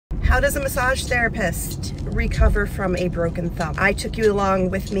How does a massage therapist recover from a broken thumb? I took you along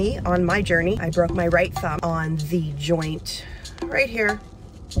with me on my journey. I broke my right thumb on the joint right here,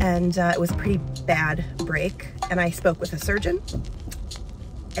 and it was a pretty bad break. And I spoke with a surgeon,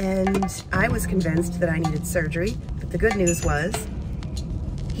 and I was convinced that I needed surgery. But the good news was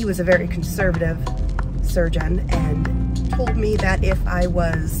he was a very conservative surgeon and told me that if I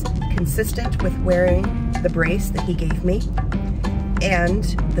was consistent with wearing the brace that he gave me and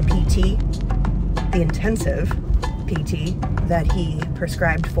the PT, the intensive PT that he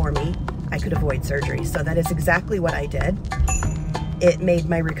prescribed for me, I could avoid surgery. So that is exactly what I did. It made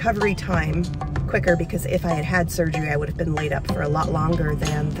my recovery time quicker, because if I had had surgery, I would have been laid up for a lot longer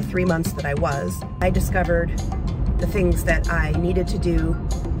than the 3 months that I was. I discovered the things that I needed to do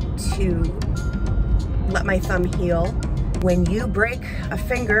to let my thumb heal. When you break a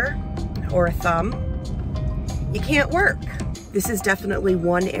finger or a thumb, you can't work. This is definitely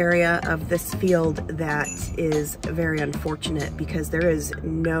one area of this field that is very unfortunate, because there is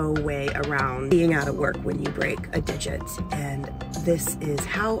no way around being out of work when you break a digit, and this is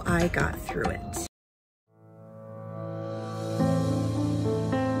how I got through it.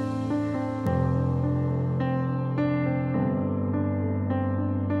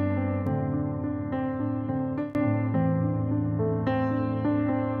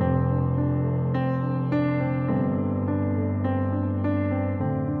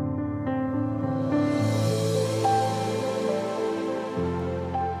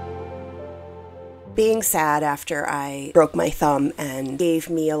 Being sad after I broke my thumb and gave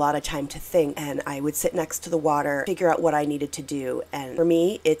me a lot of time to think, and I would sit next to the water, figure out what I needed to do. And for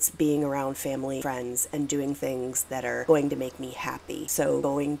me, it's being around family, friends, and doing things that are going to make me happy. So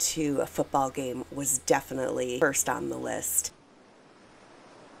going to a football game was definitely first on the list.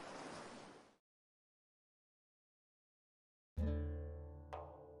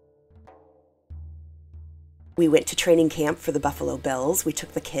 We went to training camp for the Buffalo Bills. We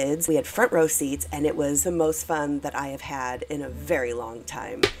took the kids. We had front row seats, and it was the most fun that I have had in a very long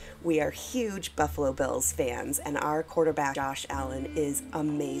time. We are huge Buffalo Bills fans, and our quarterback, Josh Allen, is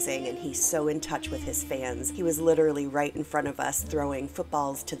amazing, and he's so in touch with his fans. He was literally right in front of us throwing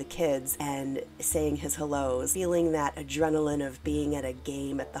footballs to the kids and saying his hellos, feeling that adrenaline of being at a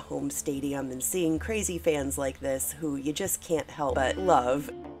game at the home stadium and seeing crazy fans like this who you just can't help but love.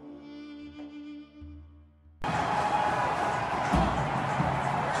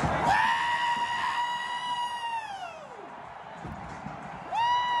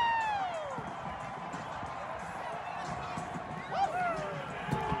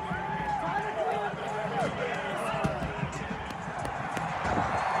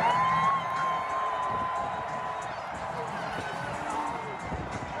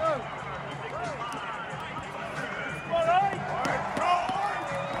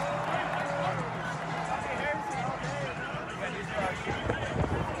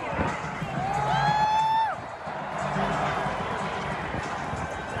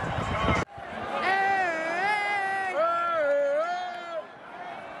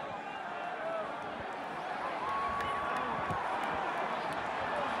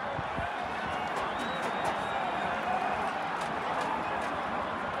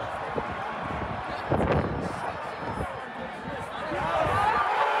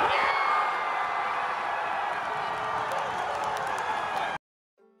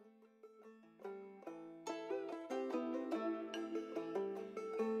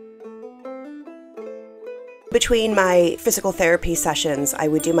 Between my physical therapy sessions, I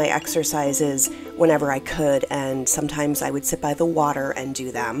would do my exercises whenever I could, and sometimes I would sit by the water and do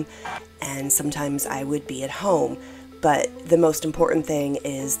them, and sometimes I would be at home. But the most important thing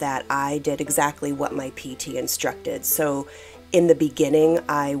is that I did exactly what my PT instructed. So in the beginning,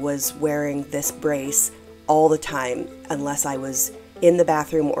 I was wearing this brace all the time, unless I was in the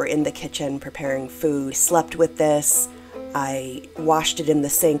bathroom or in the kitchen preparing food. I slept with this. I washed it in the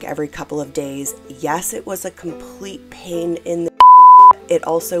sink every couple of days. Yes, it was a complete pain in the It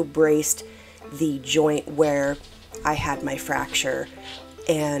also braced the joint where I had my fracture,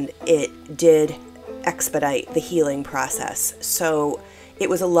 and it did expedite the healing process. So it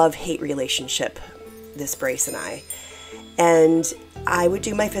was a love-hate relationship, this brace and I. And I would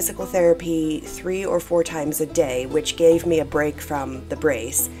do my physical therapy 3 or 4 times a day, which gave me a break from the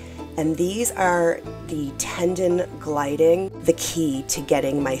brace. And these are the tendon gliding, the key to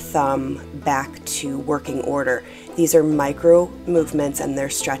getting my thumb back to working order. These are micro movements, and they're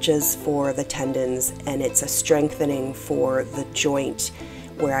stretches for the tendons, and it's a strengthening for the joint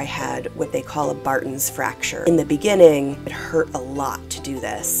where I had what they call a Barton's fracture. In the beginning, it hurt a lot to do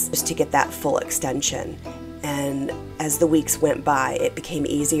this, just to get that full extension. And as as the weeks went by, it became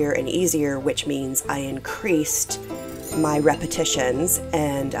easier and easier, which means I increased my repetitions,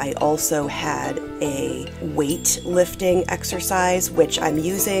 and I also had a weight lifting exercise, which I'm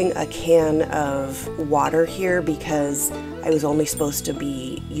using a can of water here because I was only supposed to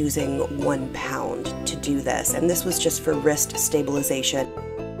be using 1 pound to do this, and this was just for wrist stabilization.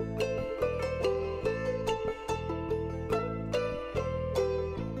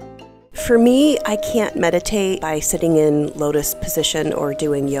 For me, I can't meditate by sitting in lotus position or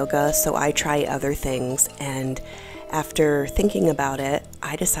doing yoga, so I try other things, and after thinking about it,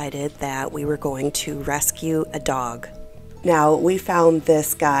 I decided that we were going to rescue a dog. Now, we found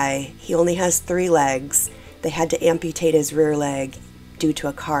this guy. He only has 3 legs. They had to amputate his rear leg due to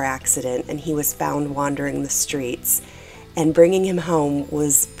a car accident, and he was found wandering the streets. And bringing him home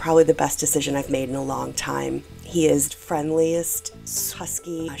was probably the best decision I've made in a long time. He is the friendliest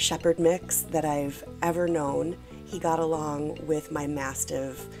husky shepherd mix that I've ever known. He got along with my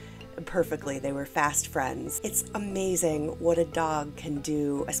mastiff perfectly. They were fast friends. It's amazing what a dog can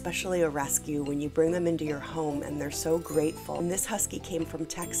do, especially a rescue, when you bring them into your home and they're so grateful. And this husky came from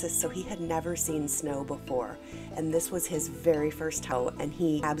Texas, so he had never seen snow before. And this was his very first time, and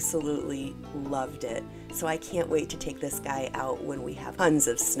he absolutely loved it. So I can't wait to take this guy out when we have tons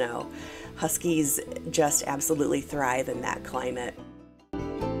of snow. Huskies just absolutely thrive in that climate.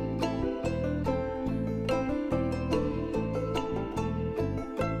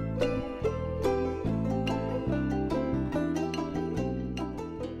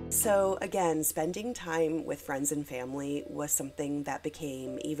 So again, spending time with friends and family was something that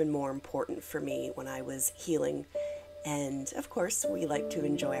became even more important for me when I was healing. And of course, we like to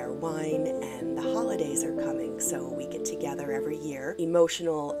enjoy our wine, and the holidays are coming, so we get together every year.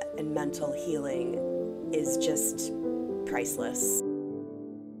 Emotional and mental healing is just priceless.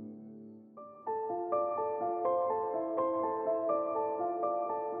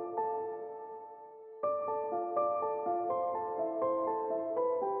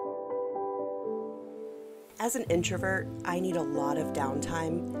 As an introvert, I need a lot of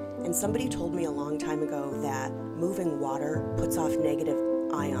downtime, and somebody told me a long time ago that moving water puts off negative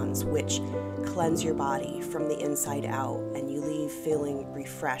ions, which cleanse your body from the inside out, and you leave feeling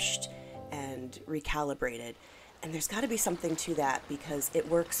refreshed and recalibrated. And there's got to be something to that because it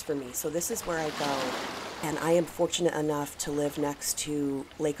works for me. So this is where I go. And I am fortunate enough to live next to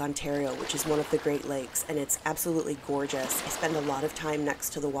Lake Ontario, which is one of the Great Lakes, and it's absolutely gorgeous. I spend a lot of time next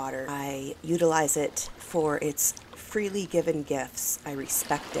to the water. I utilize it for its freely given gifts. I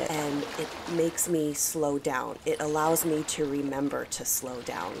respect it, and it makes me slow down. It allows me to remember to slow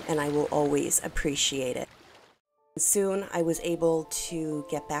down, and I will always appreciate it. Soon I was able to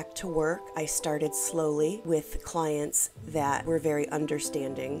get back to work. I started slowly with clients that were very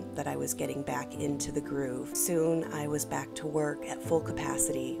understanding that I was getting back into the groove. Soon I was back to work at full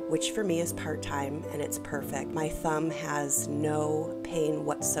capacity, which for me is part-time, and it's perfect. My thumb has no pain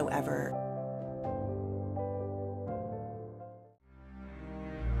whatsoever.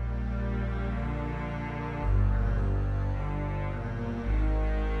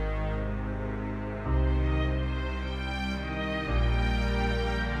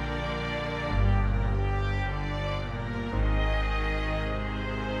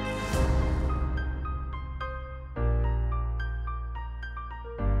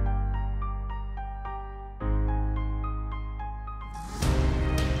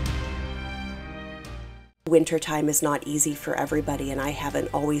 Wintertime is not easy for everybody, and I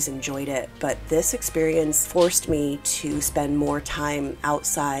haven't always enjoyed it, but this experience forced me to spend more time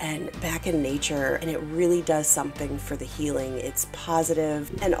outside and back in nature, and it really does something for the healing. It's positive,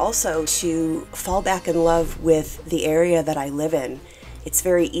 and also to fall back in love with the area that I live in. It's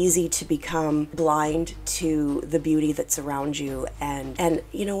very easy to become blind to the beauty that's around you, and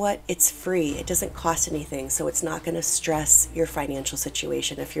you know what? It's free. It doesn't cost anything, so it's not going to stress your financial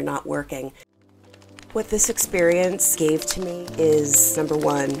situation if you're not working. What this experience gave to me is, number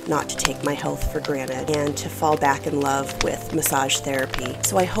one, not to take my health for granted and to fall back in love with massage therapy.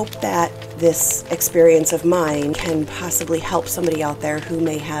 So I hope that this experience of mine can possibly help somebody out there who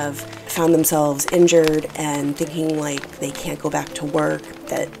may have found themselves injured and thinking like they can't go back to work,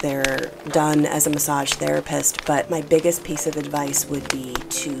 that they're done as a massage therapist. But my biggest piece of advice would be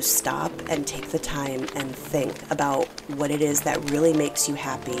to stop and take the time and think about what it is that really makes you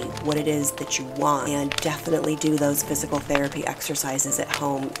happy, what it is that you want, and definitely do those physical therapy exercises at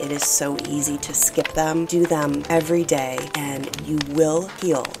home. It is so easy to skip them. Do them every day and you will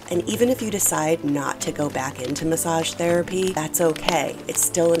heal. And even if you decide not to go back into massage therapy, that's okay. It's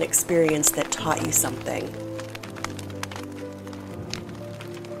still an experience that taught you something.